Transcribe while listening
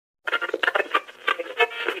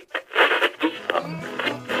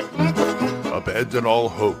Abandon all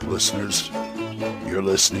hope, listeners. You're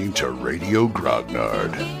listening to Radio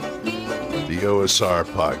Grognard, the OSR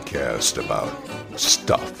podcast about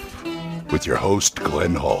stuff, with your host,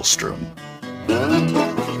 Glenn Hallstrom.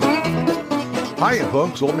 Hi,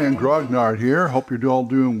 folks. Old Man Grognard here. Hope you're all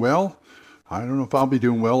doing well. I don't know if I'll be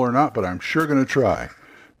doing well or not, but I'm sure going to try.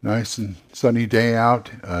 Nice and sunny day out,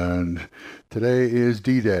 and today is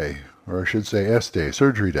D-Day, or I should say S-Day,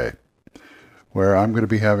 Surgery Day, where I'm going to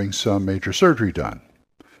be having some major surgery done,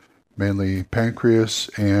 mainly pancreas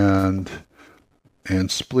and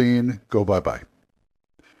spleen go bye-bye.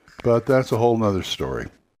 But that's a whole nother story.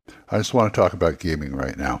 I just want to talk about gaming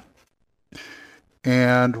right now.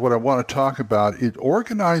 And what I want to talk about is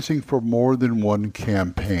organizing for more than one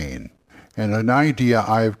campaign, and an idea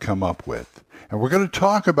I've come up with. And we're going to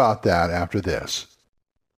talk about that after this.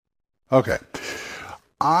 Okay.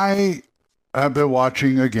 I have been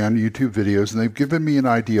watching, again, YouTube videos, and they've given me an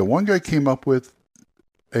idea. One guy came up with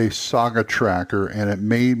a saga tracker, and it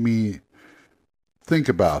made me think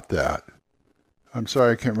about that. I'm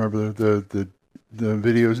sorry, I can't remember the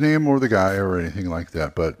video's name or the guy or anything like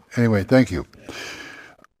that. But anyway, thank you.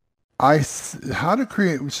 How to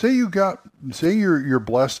create, say you're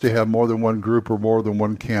blessed to have more than one group or more than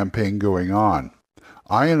one campaign going on.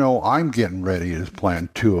 I know I'm getting ready to plan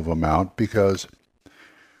 2 of them out because,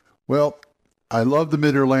 well, I love the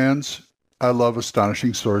Midderlands. I love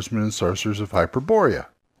Astonishing Swordsmen and Sorcerers of Hyperborea.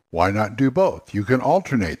 Why not do both? You can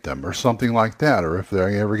alternate them or something like that. Or if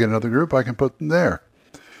I ever get another group, I can put them there.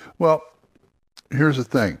 Well, here's the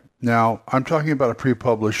thing. Now, I'm talking about a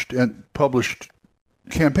pre-published and published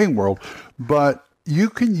campaign world, but you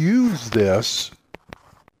can use this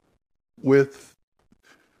with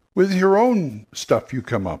your own stuff you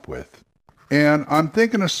come up with. And I'm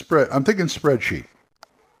thinking spreadsheet.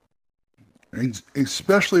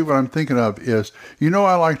 Especially what I'm thinking of is,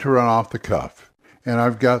 I like to run off the cuff, and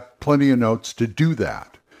I've got plenty of notes to do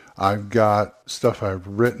that. I've got stuff I've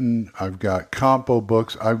written, I've got compo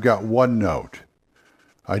books, I've got OneNote.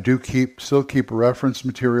 I do still keep reference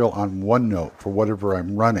material on OneNote for whatever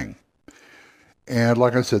I'm running. And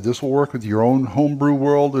like I said, this will work with your own homebrew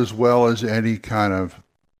world as well as any kind of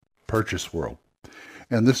purchase world.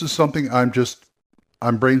 And this is something I'm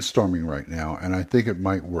brainstorming right now, and I think it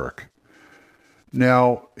might work.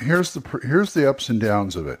 Now, here's the ups and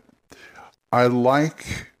downs of it. I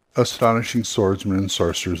like Astonishing Swordsmen and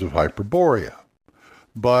Sorcerers of Hyperborea,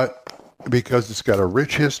 but because it's got a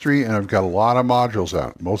rich history and I've got a lot of modules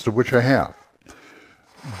out, most of which I have.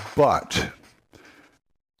 But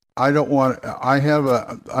I have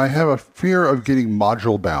a fear of getting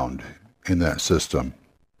module bound in that system.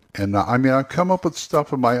 And I've come up with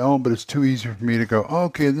stuff of my own, but it's too easy for me to go,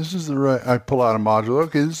 okay, this is the right, I pull out a module,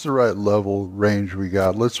 okay, this is the right level range we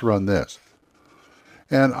got, let's run this.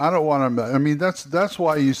 And I don't want to, that's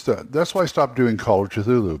why I stopped doing Call of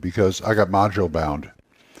Cthulhu, because I got module bound.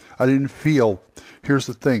 I didn't feel, here's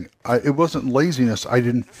the thing, it wasn't laziness, I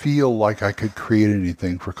didn't feel like I could create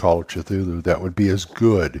anything for Call of Cthulhu that would be as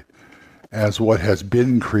good as what has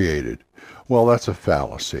been created. Well, that's a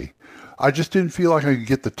fallacy. I just didn't feel like I could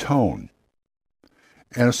get the tone.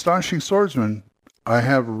 And Astonishing Swordsman, I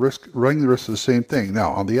have running the risk of the same thing.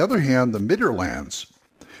 Now, on the other hand, the Midderlands,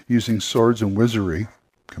 using swords and wizardry,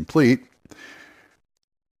 complete,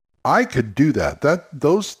 I could do that.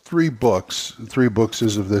 Those 3 books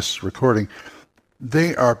as of this recording,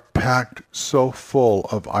 they are packed so full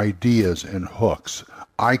of ideas and hooks.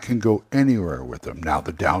 I can go anywhere with them. Now,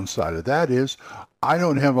 the downside of that is I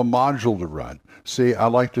don't have a module to run. See, I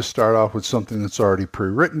like to start off with something that's already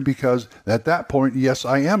pre-written because at that point, yes,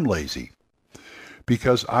 I am lazy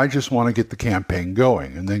because I just want to get the campaign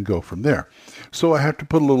going and then go from there. So I have to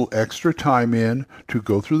put a little extra time in to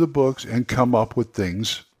go through the books and come up with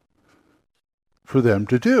things for them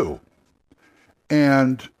to do.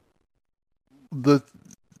 And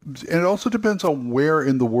it also depends on where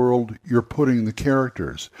in the world you're putting the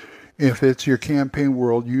characters. If it's your campaign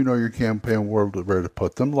world, your campaign world where to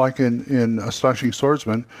put them. Like in Astonishing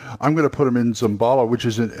Swordsman, I'm going to put them in Zambala, which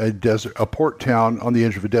is a port town on the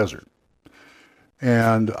edge of a desert.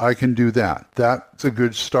 And I can do that. That's a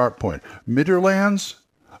good start point. Midderlands,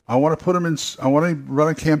 I want to run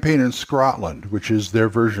a campaign in Scotland, which is their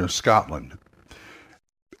version of Scotland.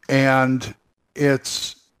 And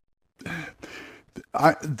there's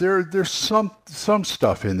some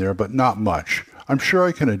stuff in there, but not much. I'm sure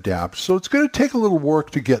I can adapt. So it's going to take a little work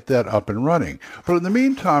to get that up and running. But in the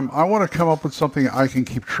meantime, I want to come up with something I can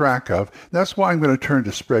keep track of. That's why I'm going to turn to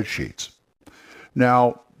spreadsheets.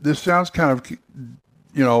 Now, this sounds kind of,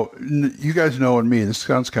 you guys knowing me, this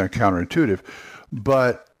sounds kind of counterintuitive.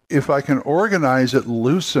 But if I can organize it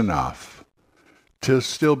loose enough to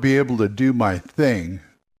still be able to do my thing,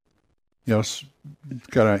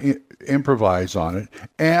 kind of improvise on it,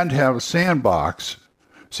 and have a sandbox.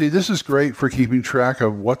 See, this is great for keeping track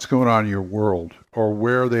of what's going on in your world or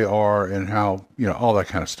where they are and how, all that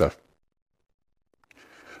kind of stuff.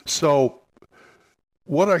 So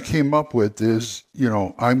what I came up with is,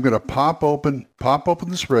 I'm going to pop open the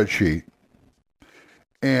spreadsheet,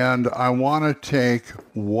 and I want to take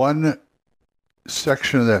one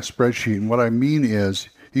section of that spreadsheet. And what I mean is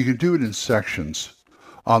you can do it in sections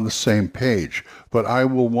on the same page, but I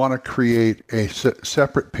will want to create a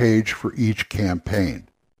separate page for each campaign.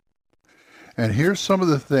 And here's some of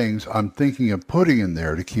the things I'm thinking of putting in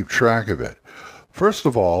there to keep track of it. First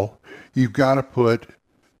of all, you've got to put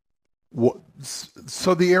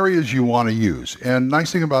the areas you want to use. And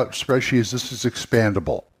nice thing about spreadsheet is this is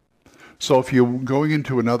expandable. So if you're going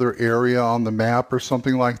into another area on the map or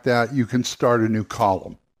something like that, you can start a new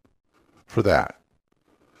column for that.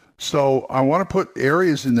 So I want to put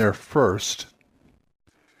areas in there first.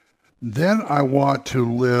 Then I want to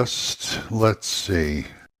list, let's see,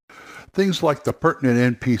 things like the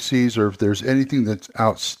pertinent NPCs, or if there's anything that's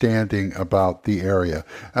outstanding about the area.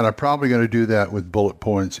 And I'm probably going to do that with bullet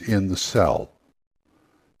points in the cell,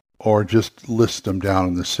 or just list them down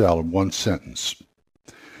in the cell in one sentence.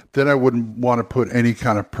 Then I wouldn't want to put any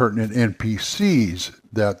kind of pertinent NPCs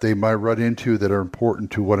that they might run into that are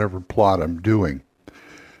important to whatever plot I'm doing.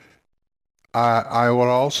 I would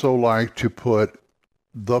also like to put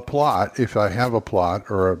the plot, if I have a plot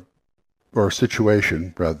or a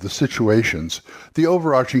situation, rather, the situations, the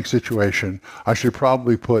overarching situation, I should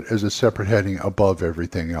probably put as a separate heading above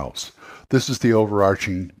everything else. This is the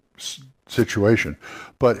overarching situation.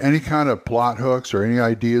 But any kind of plot hooks or any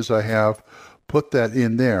ideas I have, put that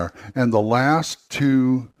in there. And the last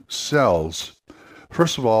two cells,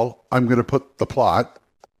 first of all, I'm going to put the plot.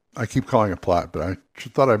 I keep calling it plot, but I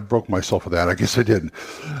thought I broke myself with that. I guess I didn't.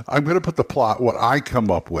 I'm going to put the plot, what I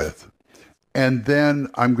come up with. And then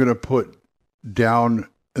I'm going to put down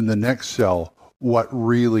in the next cell what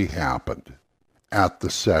really happened at the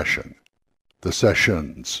session, the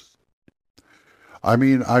sessions. I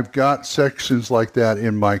mean, I've got sections like that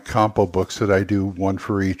in my compo books that I do, one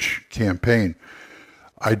for each campaign.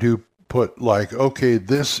 I do put like, okay,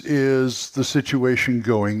 this is the situation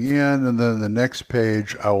going in, and then the next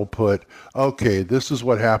page I will put, okay, this is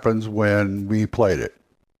what happens when we played it.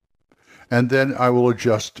 And then I will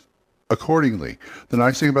adjust accordingly. The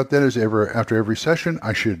nice thing about that is after every session,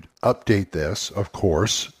 I should update this, of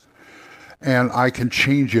course, and I can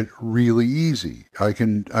change it really easy. I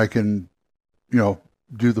can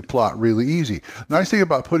do the plot really easy. Nice thing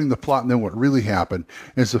about putting the plot and then what really happened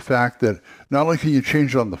is the fact that not only can you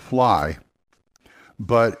change it on the fly,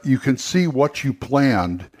 but you can see what you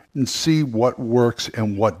planned and see what works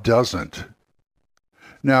and what doesn't.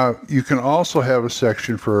 Now, you can also have a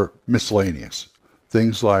section for miscellaneous,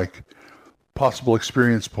 things like possible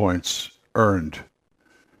experience points earned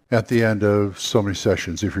at the end of so many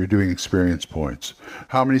sessions if you're doing experience points.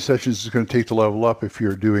 How many sessions is it going to take to level up if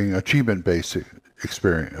you're doing achievement-based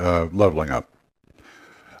experience leveling up?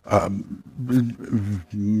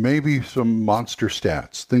 Maybe some monster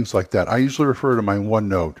stats, things like that. I usually refer to my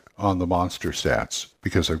OneNote on the monster stats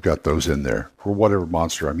because I've got those in there for whatever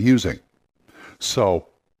monster I'm using. So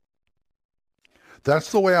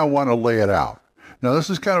that's the way I want to lay it out. Now,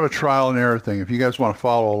 this is kind of a trial and error thing. If you guys want to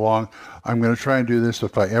follow along, I'm going to try and do this.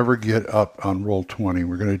 If I ever get up on Roll20,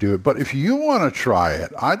 we're going to do it. But if you want to try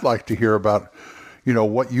it, I'd like to hear about,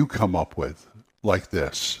 what you come up with like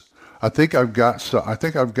this. I think I've got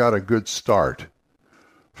a good start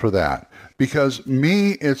for that. Because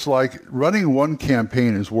me, it's like running one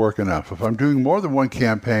campaign is work enough. If I'm doing more than one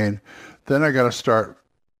campaign, then I got to start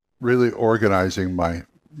really organizing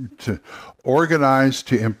to organize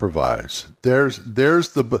to improvise. There's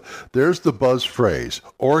the buzz phrase.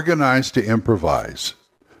 Organize to improvise.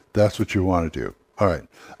 That's what you want to do. All right.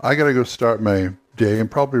 I got to go start my day. I'm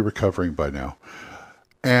probably recovering by now.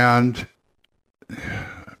 And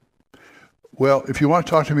well, if you want to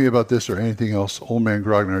talk to me about this or anything else,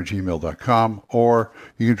 oldmangrognard@gmail.com, or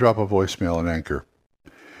you can drop a voicemail on Anchor.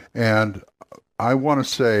 And I want to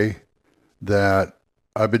say that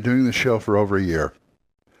I've been doing the show for over a year.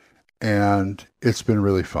 And it's been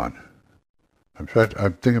really fun. In fact, I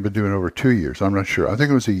think I've been doing it over 2 years. I'm not sure. I think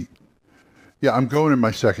it was I'm going in my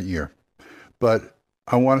second year. But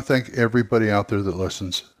I want to thank everybody out there that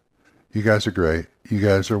listens. You guys are great. You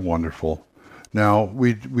guys are wonderful. Now,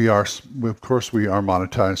 we are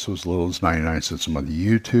monetized, so as little as 99 cents a month.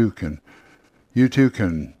 You two can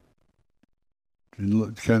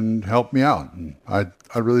can help me out. And I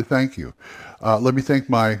really thank you. Let me thank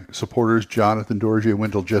my supporters, Jonathan Dorje,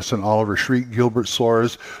 Wendell Jessen, Oliver Shriek, Gilbert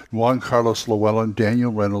Soares, Juan Carlos Llewellyn,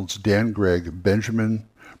 Daniel Reynolds, Dan Gregg, Benjamin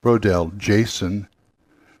Brodell, Jason,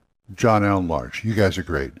 John Allen Large. You guys are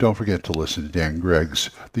great. Don't forget to listen to Dan Gregg's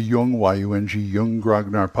The Jung, Y-U-N-G, Jung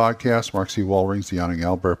Grognard podcast, Mark C. Wallring's The Yawning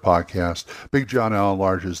Albert podcast, Big John Allen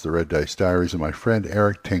Large's The Red Dice Diaries, and my friend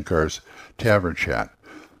Eric Tinkar's Tavern Chat.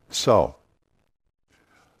 So,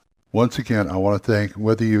 once again, I want to thank,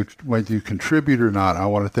 whether you contribute or not, I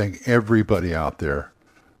want to thank everybody out there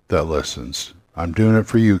that listens. I'm doing it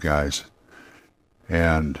for you guys.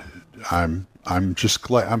 And I'm just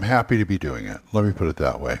glad, I'm happy to be doing it. Let me put it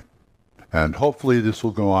that way. And hopefully this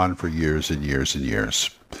will go on for years and years and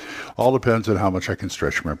years. All depends on how much I can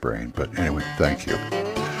stretch my brain. But anyway, thank you.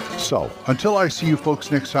 So, until I see you folks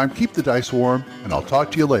next time, keep the dice warm, and I'll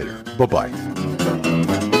talk to you later. Bye-bye.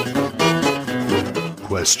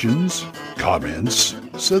 Questions? Comments?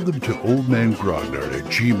 Send them to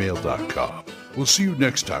oldmangrognard@gmail.com. We'll see you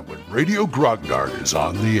next time when Radio Grognard is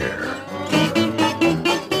on the air.